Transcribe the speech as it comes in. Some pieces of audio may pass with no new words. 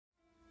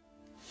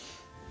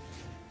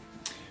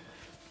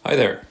Hi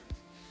there.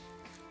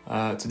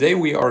 Today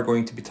we are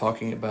going to be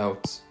talking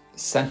about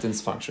sentence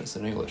functions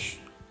in English.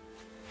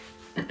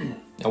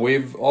 Now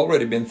we've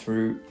already been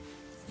through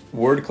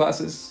word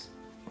classes,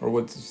 or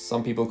what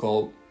some people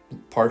call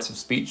parts of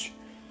speech,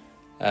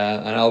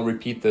 and I'll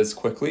repeat this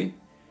quickly.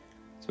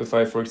 So if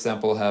I, for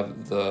example,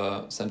 have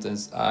the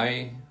sentence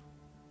I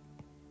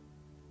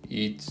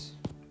eat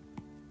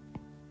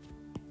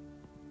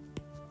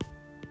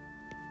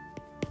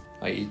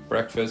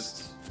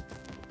breakfast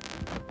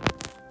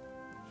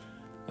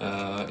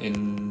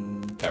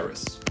in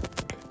Paris.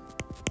 Okay.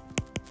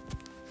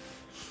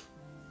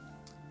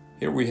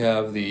 Here we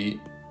have the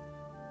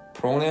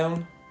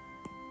pronoun,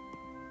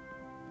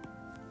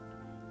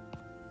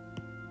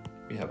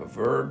 we have a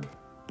verb,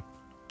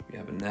 we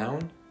have a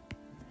noun,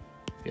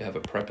 we have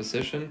a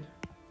preposition,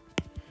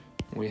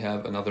 we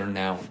have another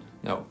noun.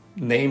 Now,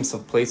 names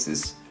of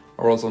places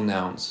are also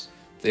nouns.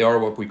 They are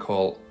what we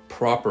call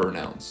proper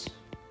nouns.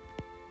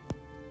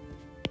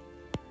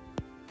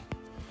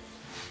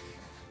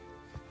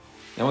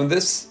 Now in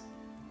this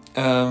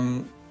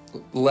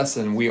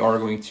lesson, we are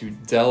going to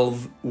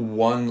delve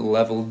one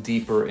level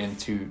deeper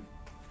into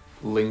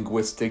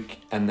linguistic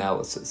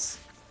analysis,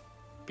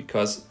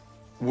 because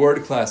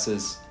word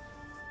classes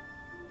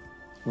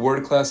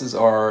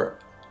are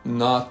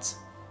not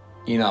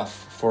enough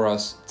for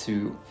us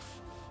to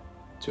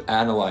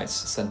analyze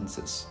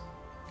sentences.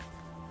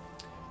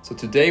 So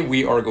today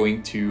we are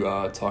going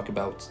to talk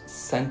about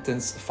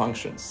sentence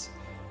functions,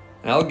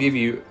 and I'll give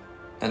you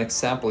an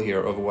example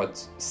here of what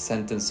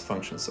sentence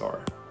functions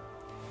are.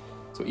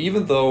 So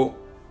even though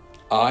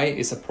I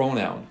is a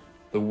pronoun,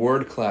 the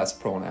word class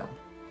pronoun,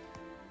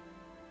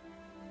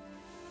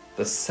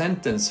 the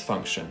sentence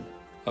function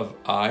of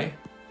I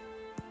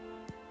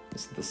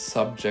is the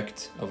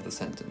subject of the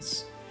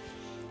sentence.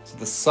 So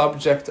the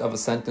subject of a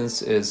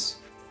sentence is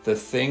the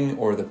thing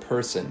or the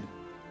person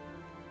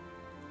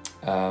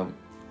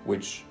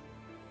which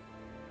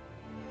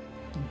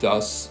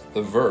does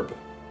the verb.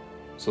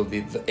 So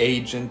the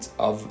agent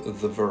of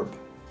the verb.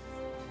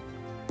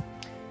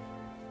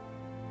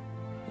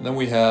 And then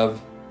we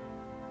have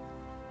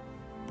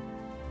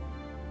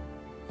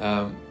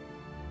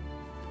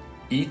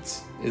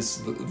eat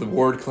is the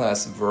word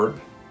class verb,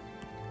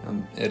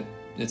 and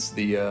it's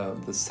the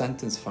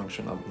sentence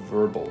function of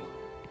verbal.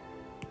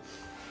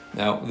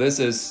 Now this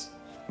is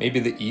maybe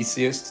the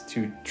easiest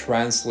to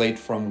translate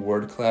from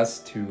word class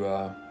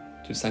to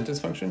sentence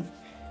function.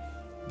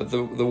 But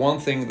the one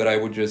thing that I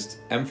would just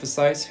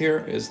emphasize here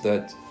is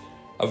that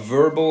a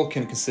verbal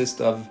can consist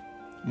of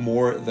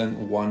more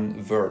than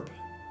one verb.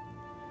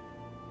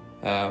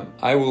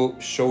 I will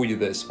show you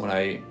this when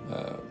I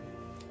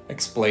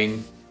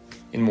explain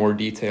in more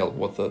detail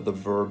what the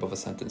verb of a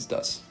sentence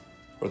does,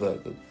 or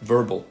the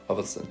verbal of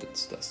a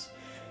sentence does.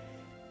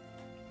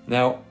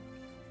 Now,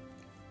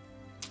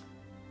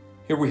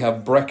 here we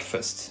have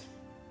breakfast.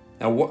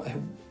 Now,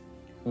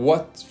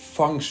 what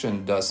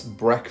function does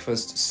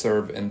breakfast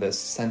serve in this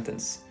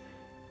sentence?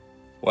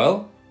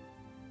 Well,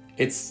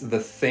 it's the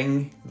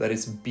thing that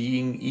is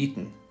being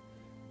eaten.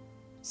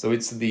 So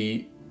it's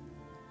the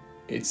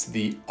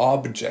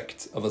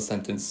object of a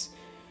sentence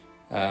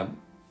that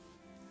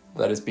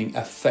is being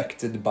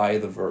affected by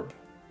the verb.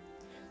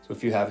 So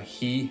if you have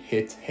he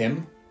hit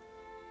him,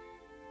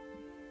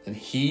 then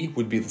he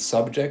would be the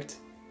subject,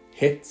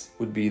 hit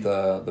would be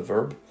the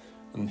verb,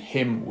 and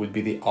him would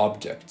be the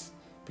object,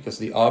 because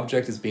the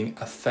object is being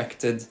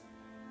affected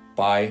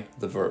by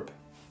the verb.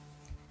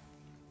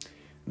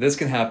 This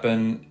can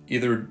happen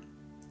either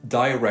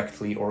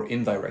directly or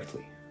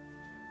indirectly.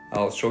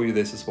 I'll show you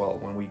this as well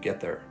when we get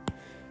there.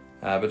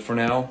 But for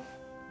now,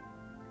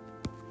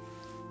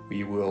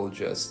 we will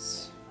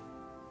just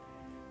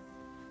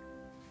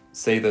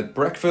say that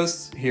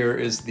breakfast here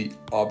is the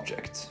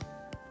object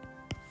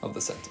of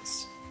the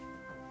sentence.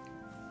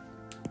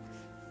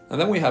 And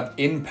then we have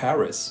in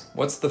Paris.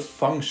 What's the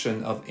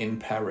function of in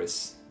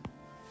Paris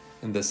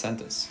in this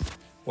sentence?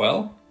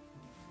 Well,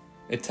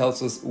 it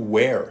tells us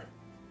where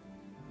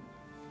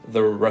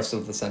the rest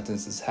of the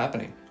sentence is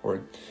happening,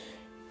 or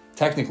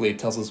technically it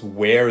tells us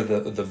where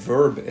the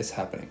verb is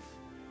happening.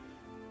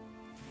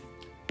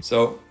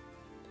 So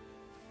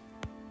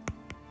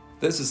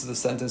this is the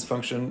sentence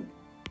function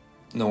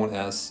known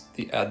as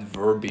the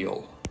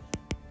adverbial.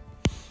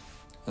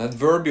 An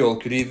adverbial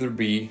could either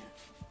be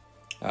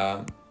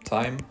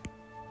time,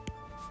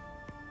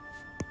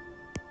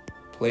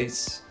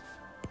 place,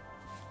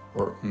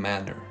 or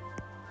manner.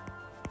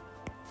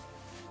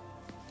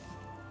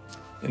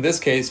 In this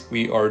case,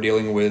 we are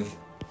dealing with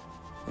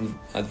an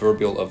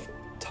adverbial of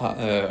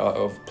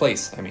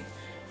place,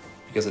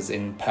 because it's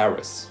in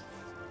Paris.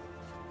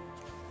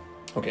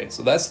 Okay,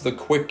 so that's the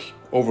quick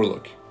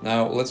overlook.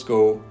 Now let's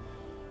go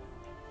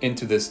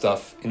into this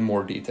stuff in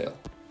more detail.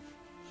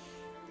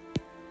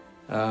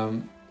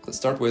 Let's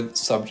start with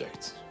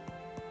subject.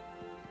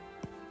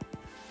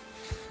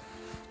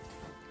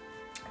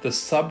 The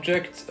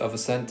subject of a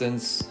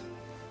sentence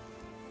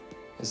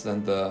is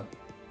then the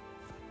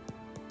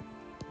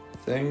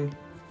thing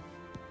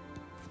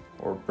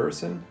or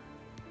person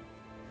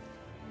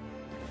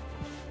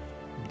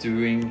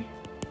doing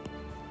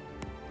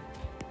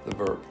the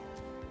verb.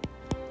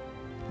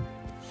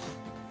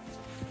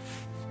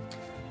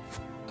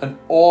 And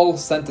all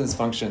sentence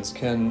functions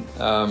can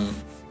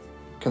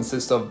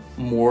consist of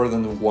more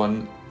than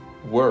one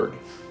word.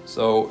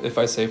 So if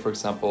I say, for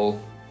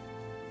example,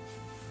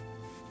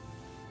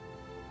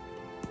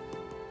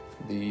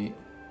 the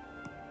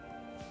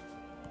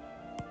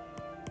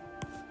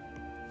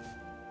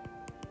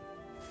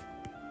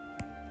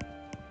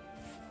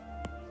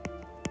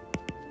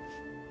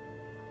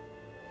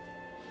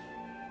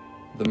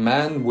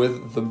man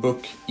with the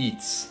book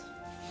eats.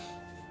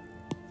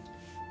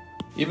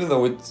 Even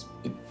though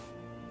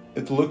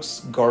it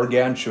looks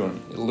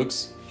gargantuan, it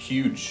looks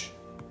huge,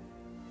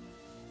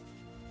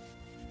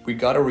 we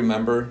gotta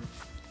remember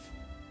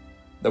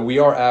that we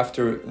are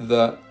after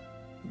the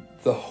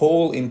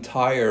whole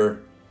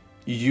entire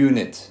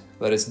unit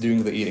that is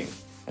doing the eating.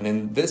 And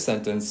in this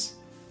sentence,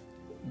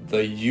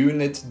 the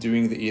unit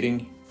doing the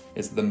eating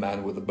is the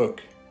man with the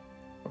book.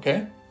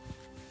 Okay?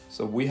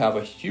 So we have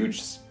a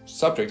huge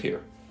subject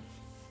here.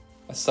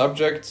 A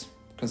subject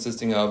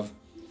consisting of,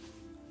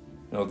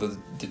 you know, the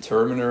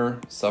determiner,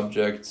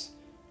 subject,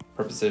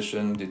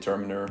 preposition,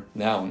 determiner,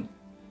 noun.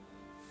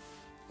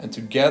 And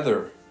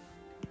together,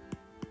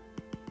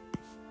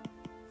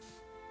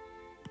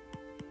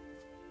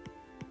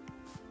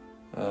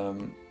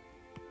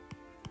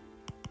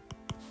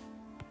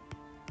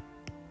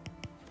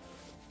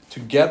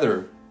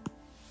 together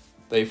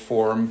they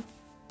form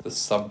the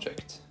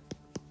subject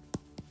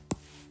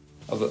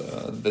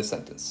of the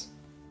sentence.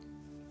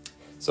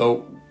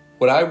 So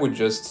what I would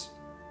just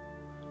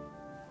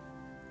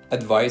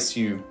advise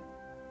you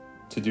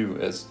to do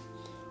is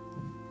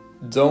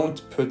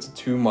don't put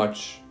too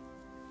much,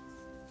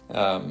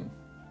 don't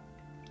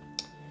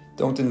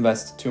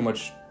invest too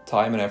much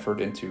time and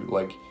effort into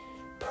like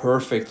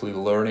perfectly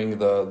learning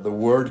the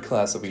word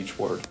class of each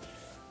word.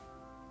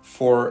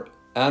 For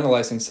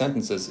analyzing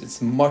sentences,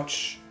 it's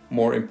much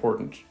more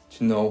important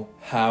to know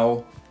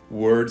how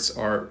words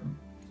are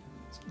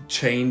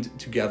chained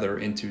together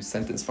into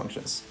sentence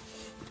functions.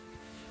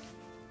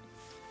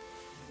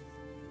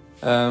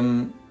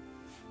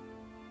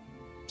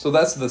 So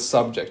that's the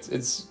subject.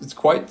 It's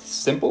quite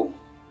simple.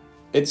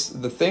 It's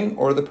the thing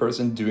or the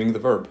person doing the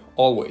verb,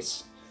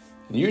 always.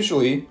 And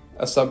usually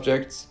a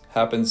subject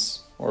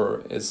happens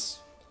or is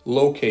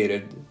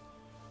located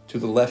to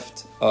the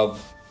left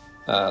of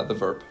the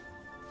verb.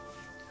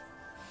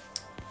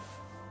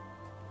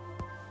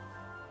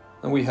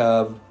 And we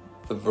have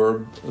the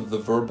verb, the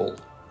verbal.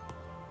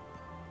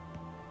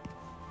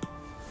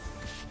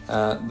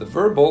 The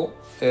verbal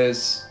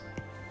is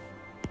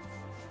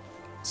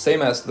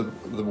same as the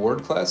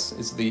word class,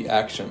 is the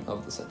action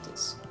of the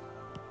sentence.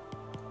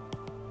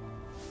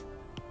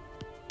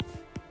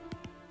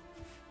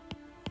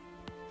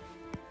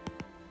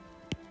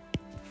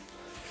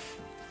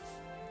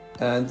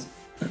 And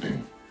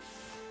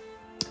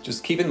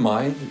just keep in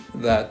mind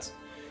that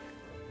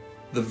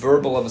the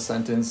verbal of a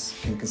sentence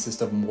can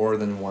consist of more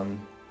than one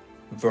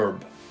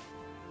verb.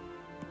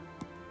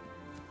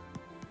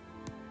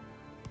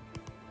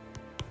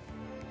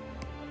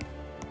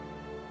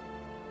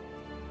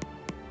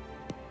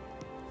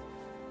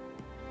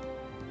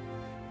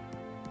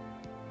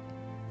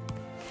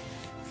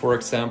 For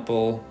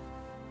example,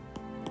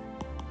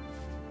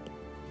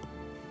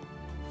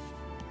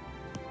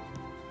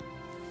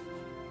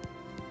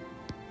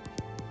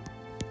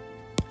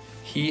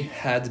 he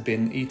had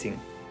been eating.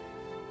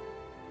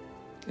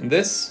 In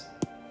this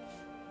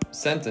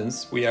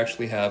sentence, we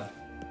actually have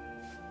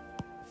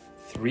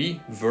 3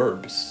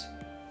 verbs,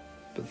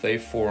 but they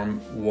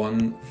form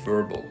one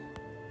verbal.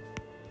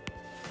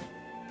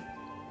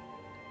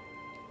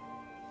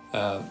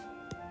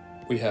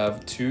 We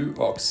have 2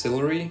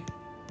 auxiliary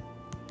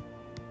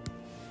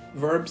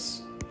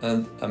verbs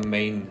and a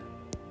main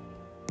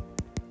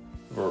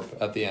verb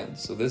at the end.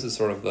 So this is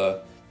sort of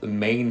the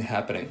main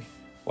happening,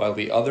 while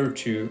the other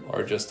 2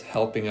 are just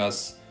helping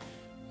us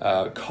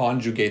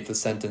conjugate the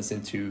sentence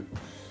into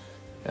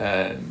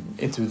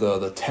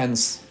the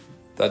tense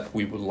that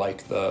we would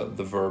like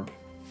the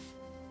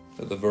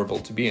verbal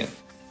to be in.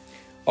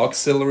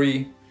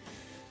 Auxiliary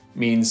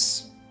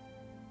means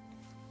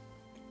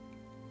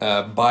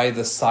by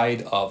the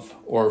side of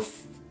or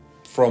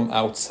from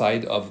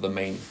outside of the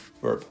main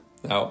verb.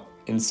 Now,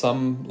 in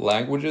some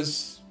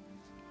languages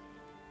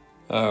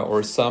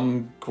or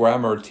some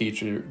grammar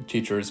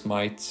teachers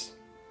might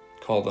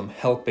call them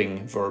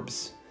helping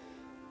verbs,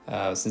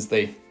 since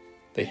they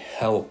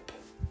help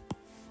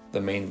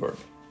the main verb.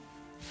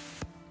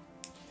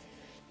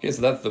 Okay,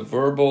 so that's the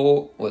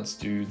verbal. Let's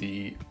do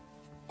the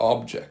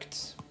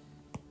object.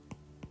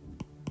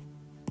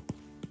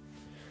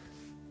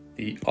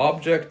 The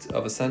object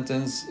of a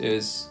sentence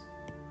is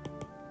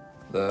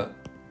the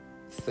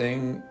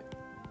thing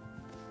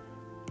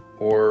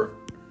or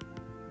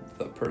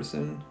the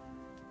person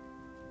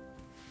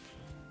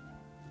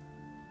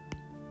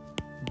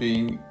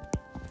being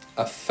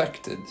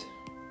affected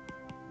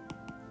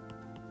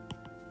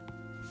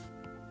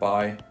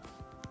by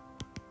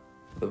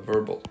the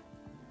verbal.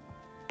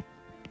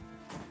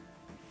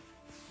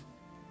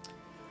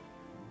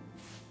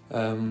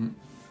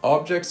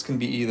 Objects can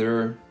be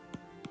either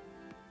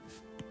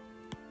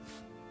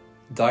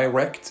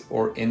direct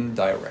or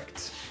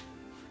indirect.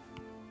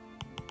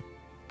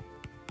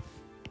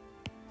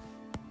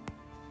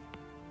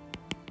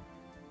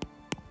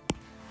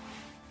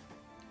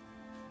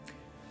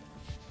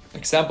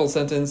 Example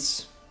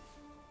sentence: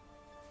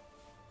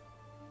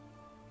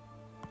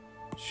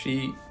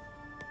 she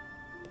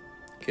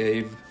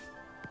gave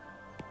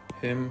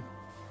him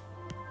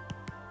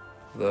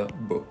the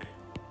book.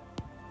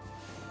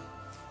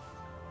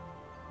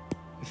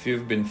 If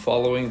you've been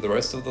following the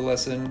rest of the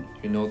lesson,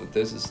 you know that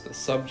this is the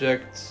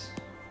subject,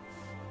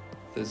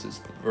 this is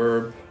the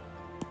verb,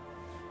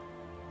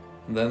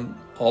 and then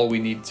all we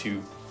need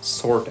to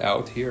sort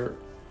out here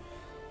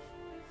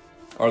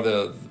are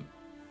the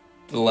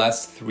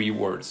last three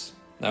words.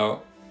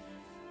 Now,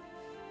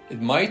 it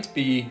might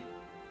be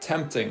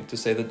tempting to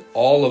say that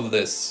all of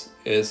this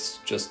is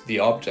just the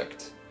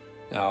object.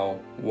 Now,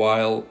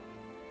 while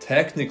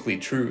technically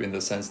true in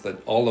the sense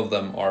that all of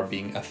them are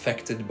being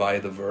affected by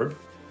the verb,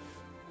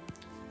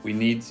 we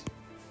need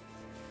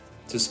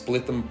to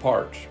split them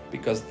apart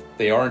because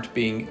they aren't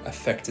being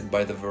affected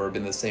by the verb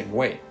in the same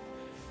way.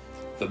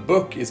 The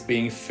book is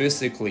being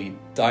physically,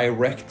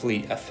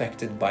 directly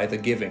affected by the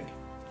giving.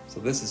 So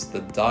this is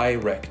the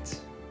direct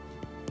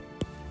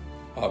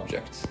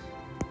object.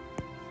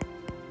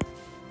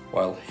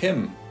 While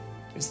him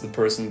is the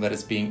person that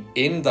is being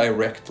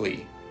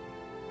indirectly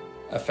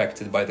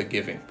affected by the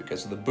giving,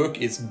 because the book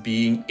is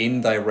being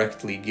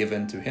indirectly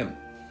given to him.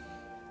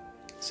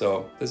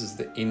 So this is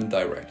the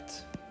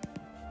indirect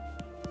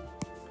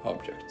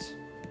object.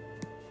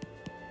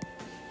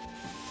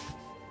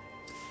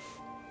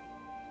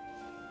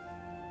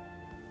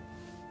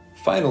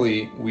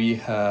 Finally, we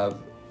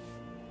have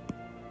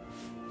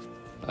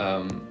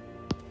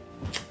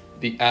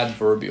the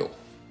adverbial.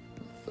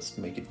 Let's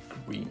make it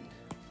green.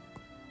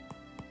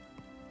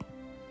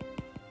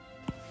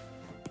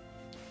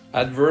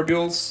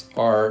 Adverbials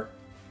are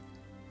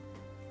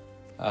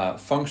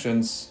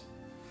functions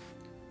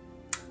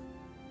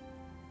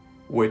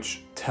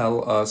which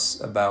tell us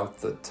about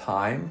the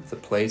time, the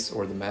place,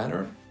 or the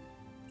manner.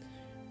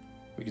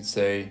 We could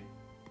say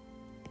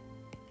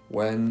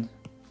when,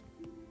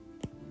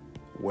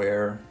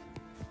 where,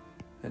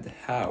 and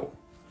how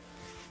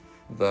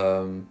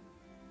the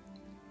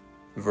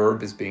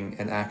verb is being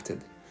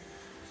enacted.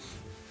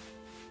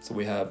 So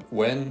we have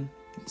when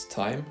is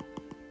time,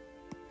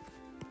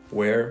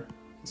 where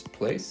is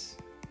place,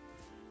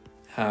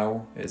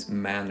 how is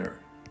manner.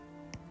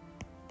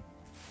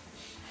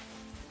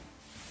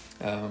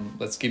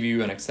 Let's give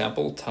you an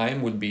example.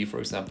 Time would be, for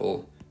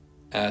example,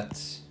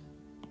 at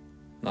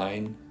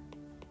 9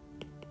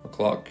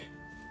 o'clock.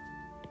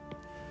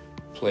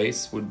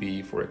 Place would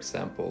be, for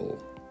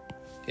example,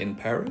 in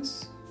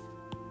Paris.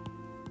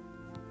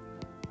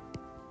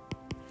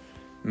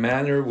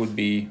 Manner would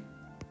be,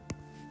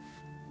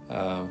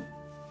 for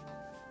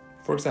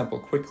example,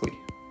 quickly.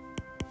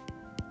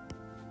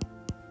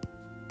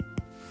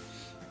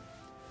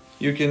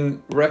 You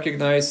can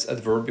recognize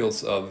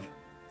adverbials of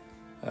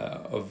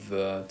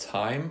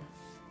time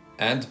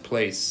and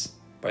place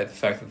by the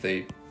fact that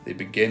they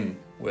begin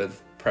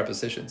with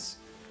prepositions.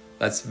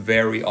 That's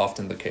very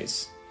often the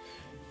case.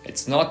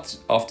 It's not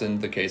often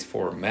the case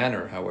for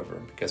manner,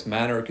 however, because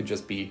manner could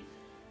just be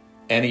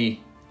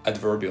any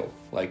adverbial,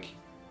 like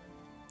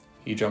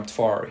he jumped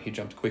far, he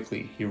jumped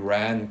quickly, he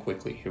ran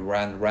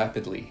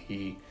rapidly,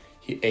 he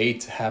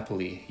ate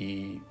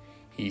happily,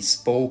 he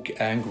spoke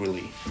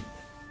angrily.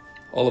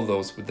 All of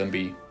those would then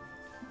be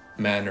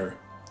manner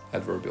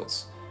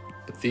adverbials.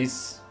 But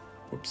these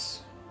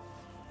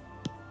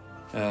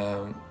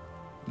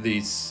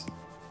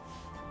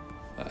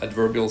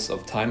adverbials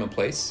of time and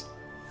place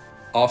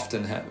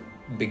often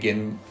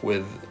begin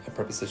with a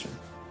preposition.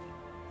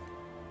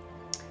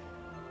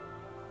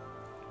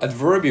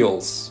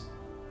 Adverbials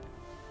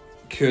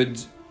could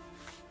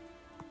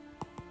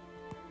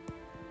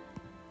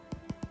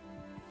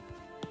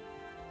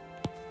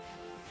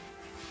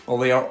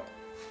they are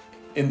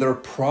in their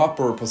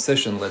proper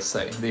position, let's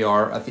say. They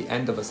are at the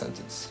end of a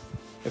sentence.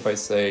 If I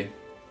say,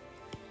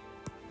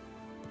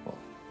 well,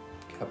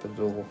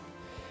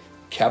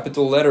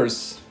 capital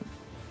letters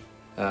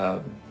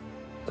at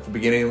the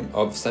beginning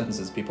of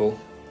sentences, people,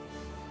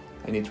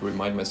 I need to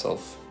remind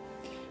myself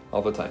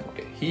all the time.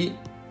 Okay, he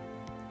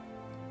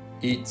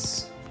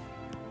eats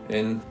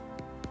in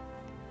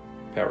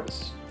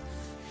Paris.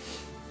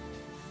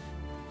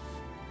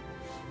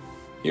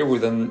 Here we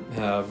then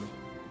have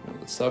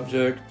the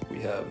subject, we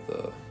have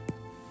the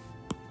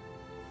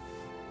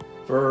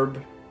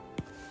verb,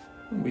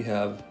 and we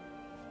have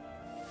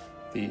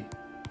the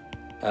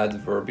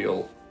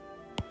adverbial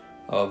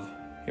of,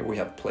 here we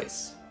have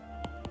place.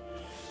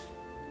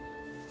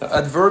 Now,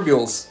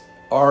 adverbials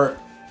are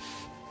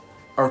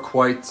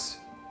quite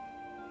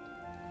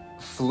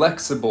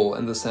flexible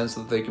in the sense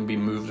that they can be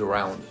moved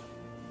around.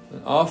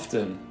 And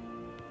often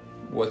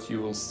what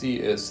you will see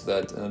is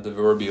that an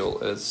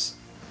adverbial is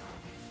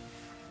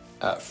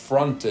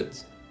fronted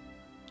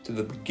to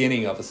the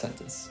beginning of a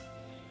sentence.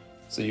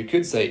 So you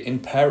could say, in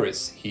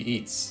Paris he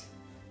eats,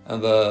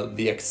 and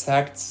the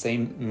exact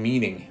same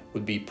meaning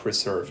would be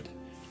preserved,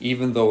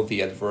 even though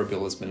the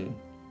adverbial has been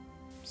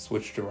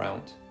switched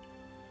around.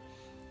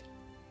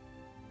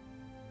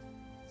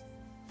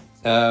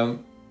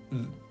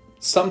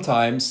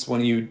 Sometimes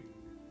when you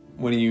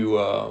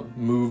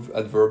move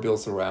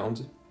adverbials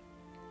around,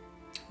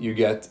 you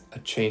get a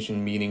change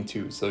in meaning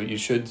too. So you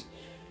should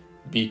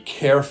be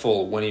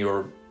careful when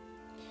you're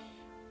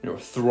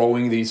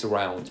throwing these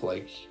around.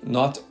 Like,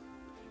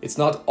 it's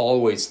not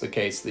always the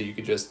case that you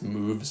could just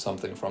move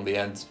something from the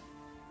end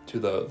to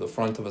the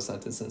front of a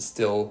sentence and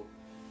still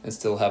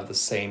have the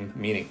same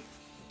meaning.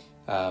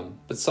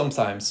 But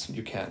sometimes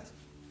you can.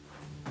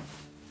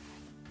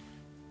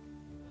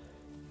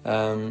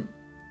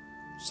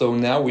 So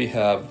now we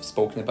have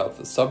spoken about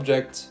the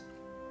subject,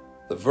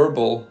 the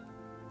verbal,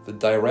 the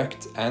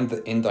direct and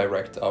the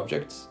indirect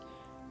objects,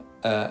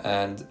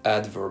 and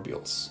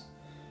adverbials.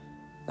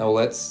 Now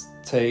let's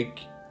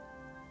take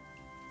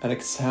an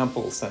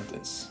example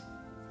sentence.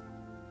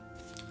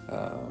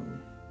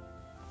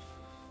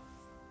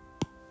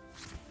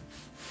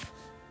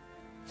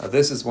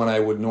 This is when I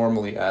would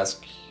normally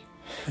ask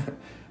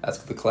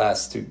the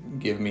class to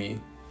give me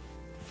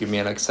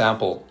an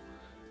example,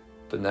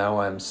 but now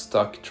I'm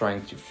stuck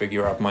trying to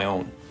figure out my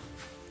own.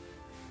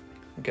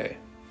 Okay.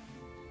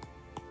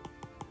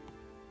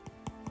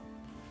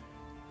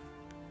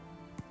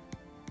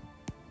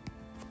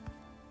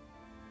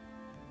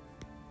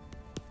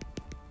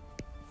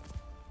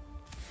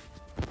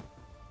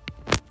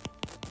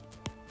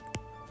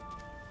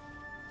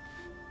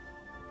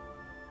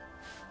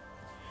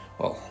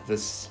 Well,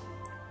 this...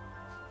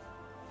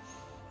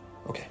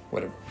 Okay,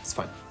 whatever, it's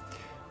fine.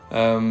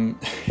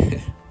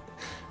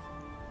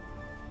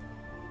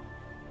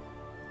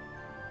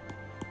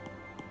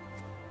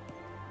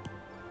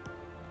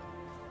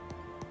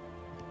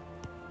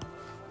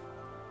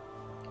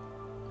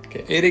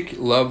 Okay, Erik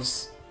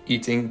loves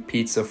eating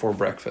pizza for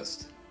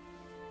breakfast.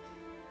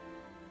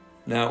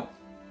 Now,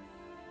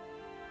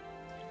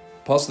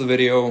 pause the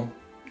video,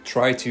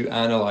 try to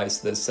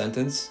analyze this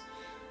sentence,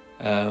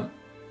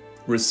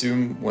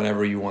 resume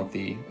whenever you want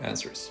the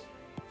answers.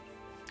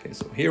 Okay,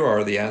 so here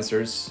are the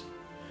answers.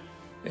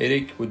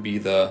 Erik would be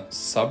the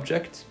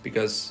subject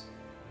because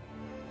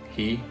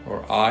he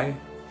or I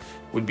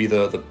would be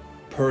the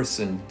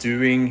person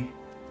doing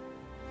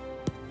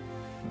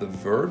the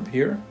verb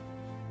here.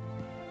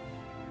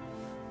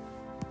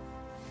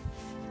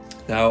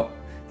 Now,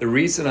 the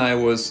reason I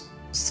was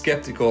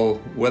skeptical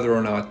whether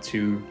or not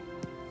to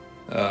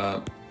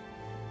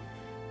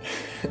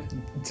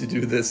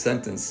do this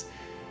sentence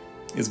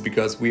is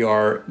because we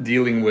are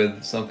dealing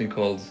with something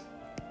called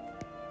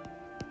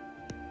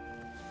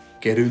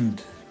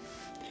gerund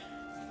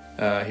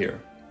here,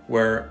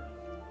 where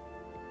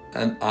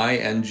an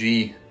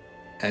ing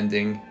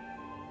ending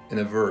in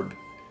a verb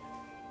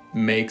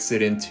makes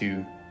it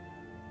into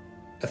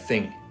a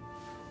thing.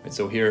 And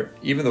so here,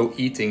 even though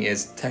eating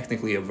is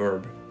technically a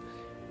verb,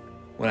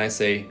 when I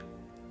say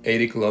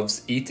Erik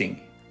loves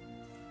eating,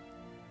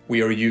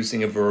 we are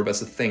using a verb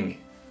as a thing.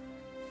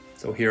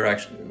 So here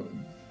actually,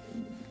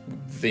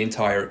 the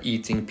entire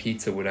eating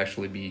pizza would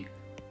actually be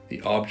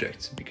the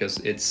object, because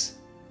it's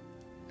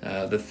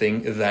the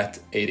thing that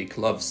Erik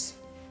loves.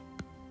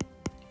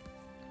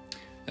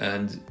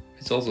 And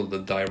it's also the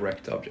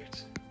direct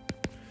object.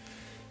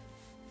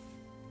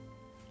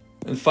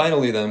 And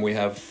finally then we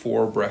have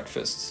for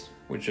breakfast,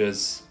 which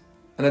is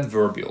an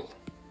adverbial.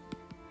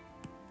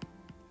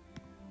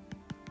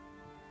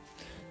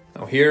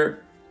 Now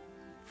here,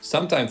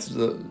 sometimes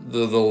the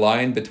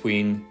line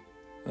between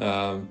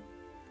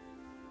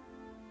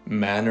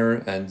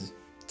manner and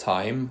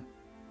time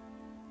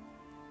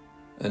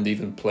and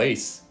even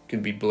place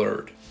can be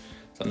blurred.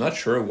 So I'm not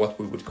sure what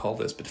we would call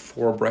this, but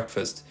for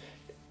breakfast,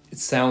 it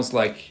sounds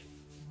like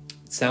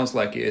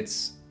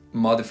it's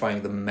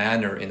modifying the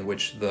manner in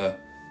which the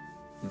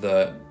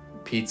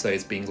pizza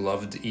is being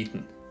loved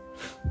eaten,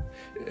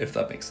 if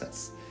that makes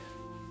sense.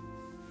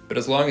 But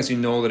as long as you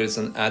know that it's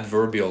an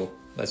adverbial,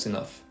 that's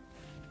enough.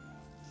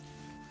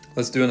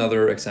 Let's do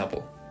another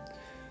example.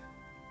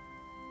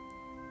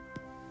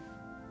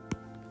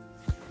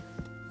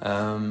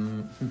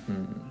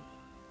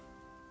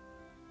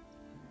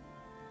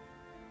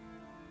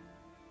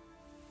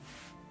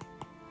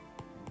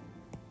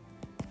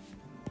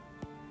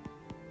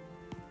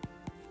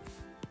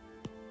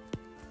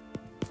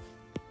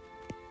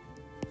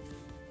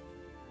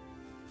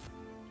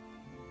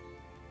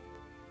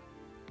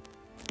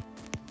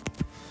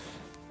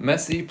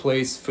 Messi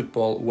plays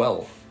football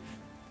well.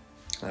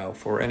 Now,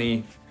 for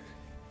any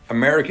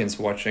Americans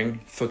watching,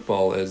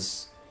 football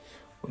is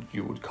what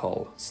you would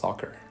call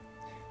soccer.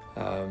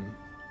 But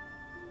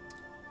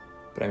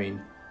I mean,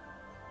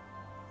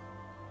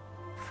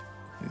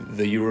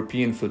 the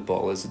European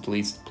football is at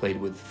least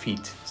played with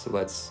feet, so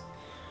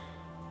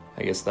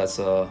I guess that's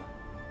a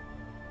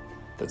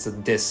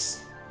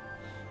diss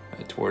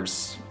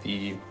towards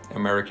the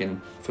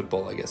American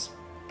football, I guess.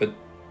 But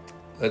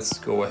let's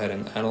go ahead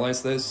and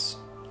analyze this.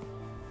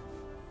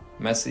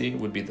 Messi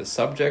would be the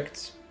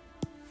subject,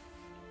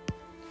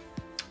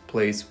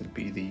 place would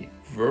be the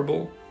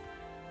verbal.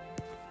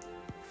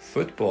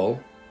 Football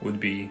would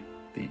be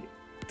the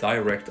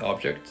direct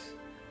object.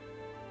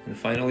 And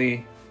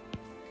finally,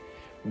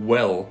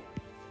 well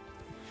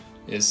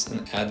is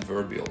an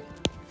adverbial,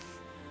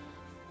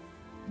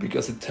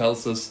 because it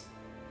tells us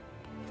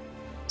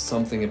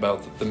something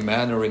about the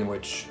manner in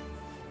which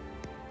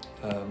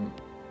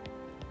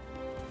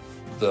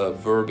the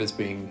verb is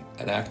being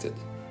enacted.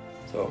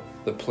 So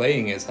the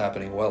playing is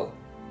happening well.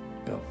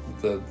 You know,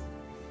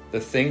 the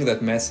thing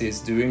that Messi is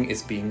doing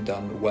is being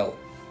done well.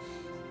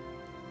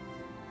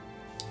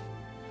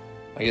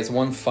 I guess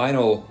one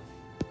final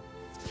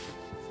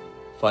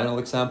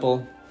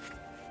example.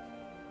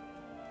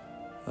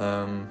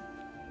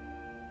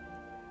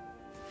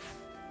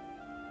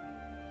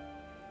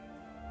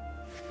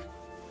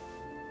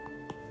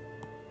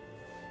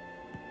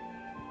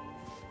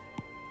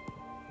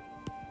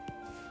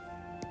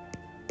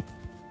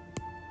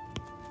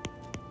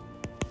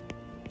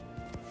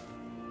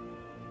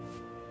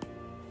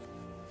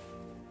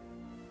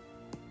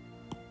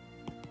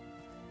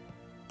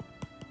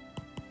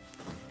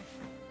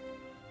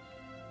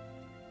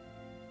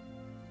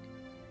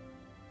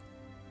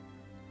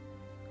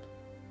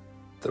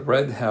 The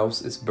red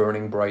house is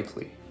burning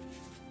brightly.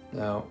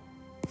 Now,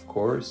 of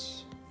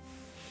course,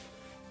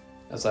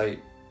 as I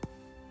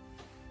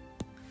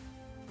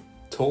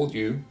told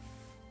you,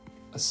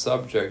 a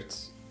subject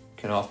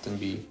can often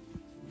be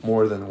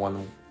more than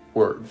one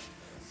word.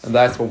 And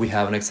that's what we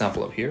have an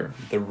example of here.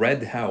 The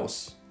red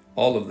house,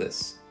 all of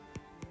this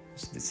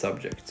is the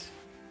subject.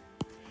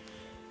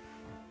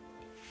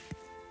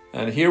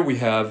 And here we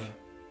have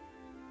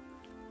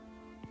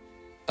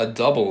a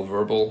double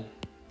verbal,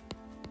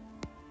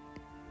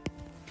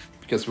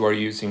 because we are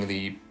using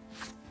the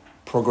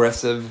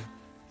progressive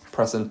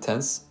present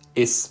tense,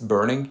 is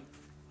burning.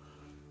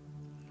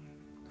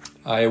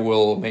 I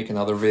will make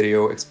another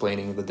video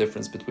explaining the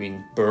difference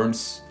between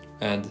burns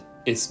and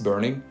is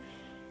burning.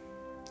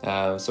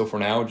 So for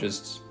now,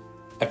 just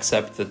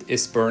accept that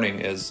is burning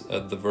is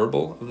the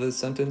verbal of this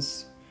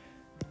sentence.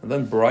 And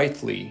then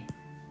brightly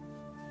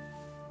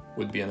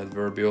would be an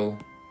adverbial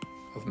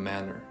of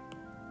manner,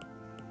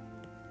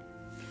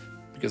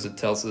 because it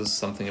tells us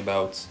something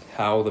about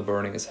how the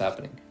burning is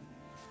happening,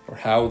 or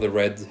how the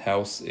red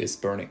house is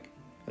burning.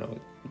 You know,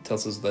 it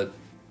tells us that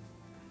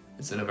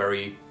it's in a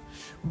very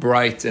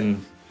bright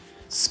and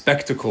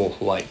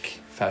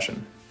spectacle-like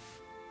fashion.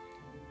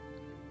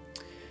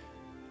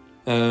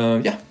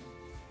 Yeah,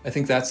 I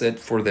think that's it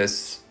for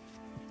this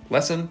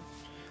lesson.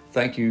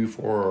 Thank you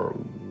for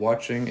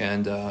watching,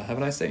 and have a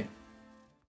nice day.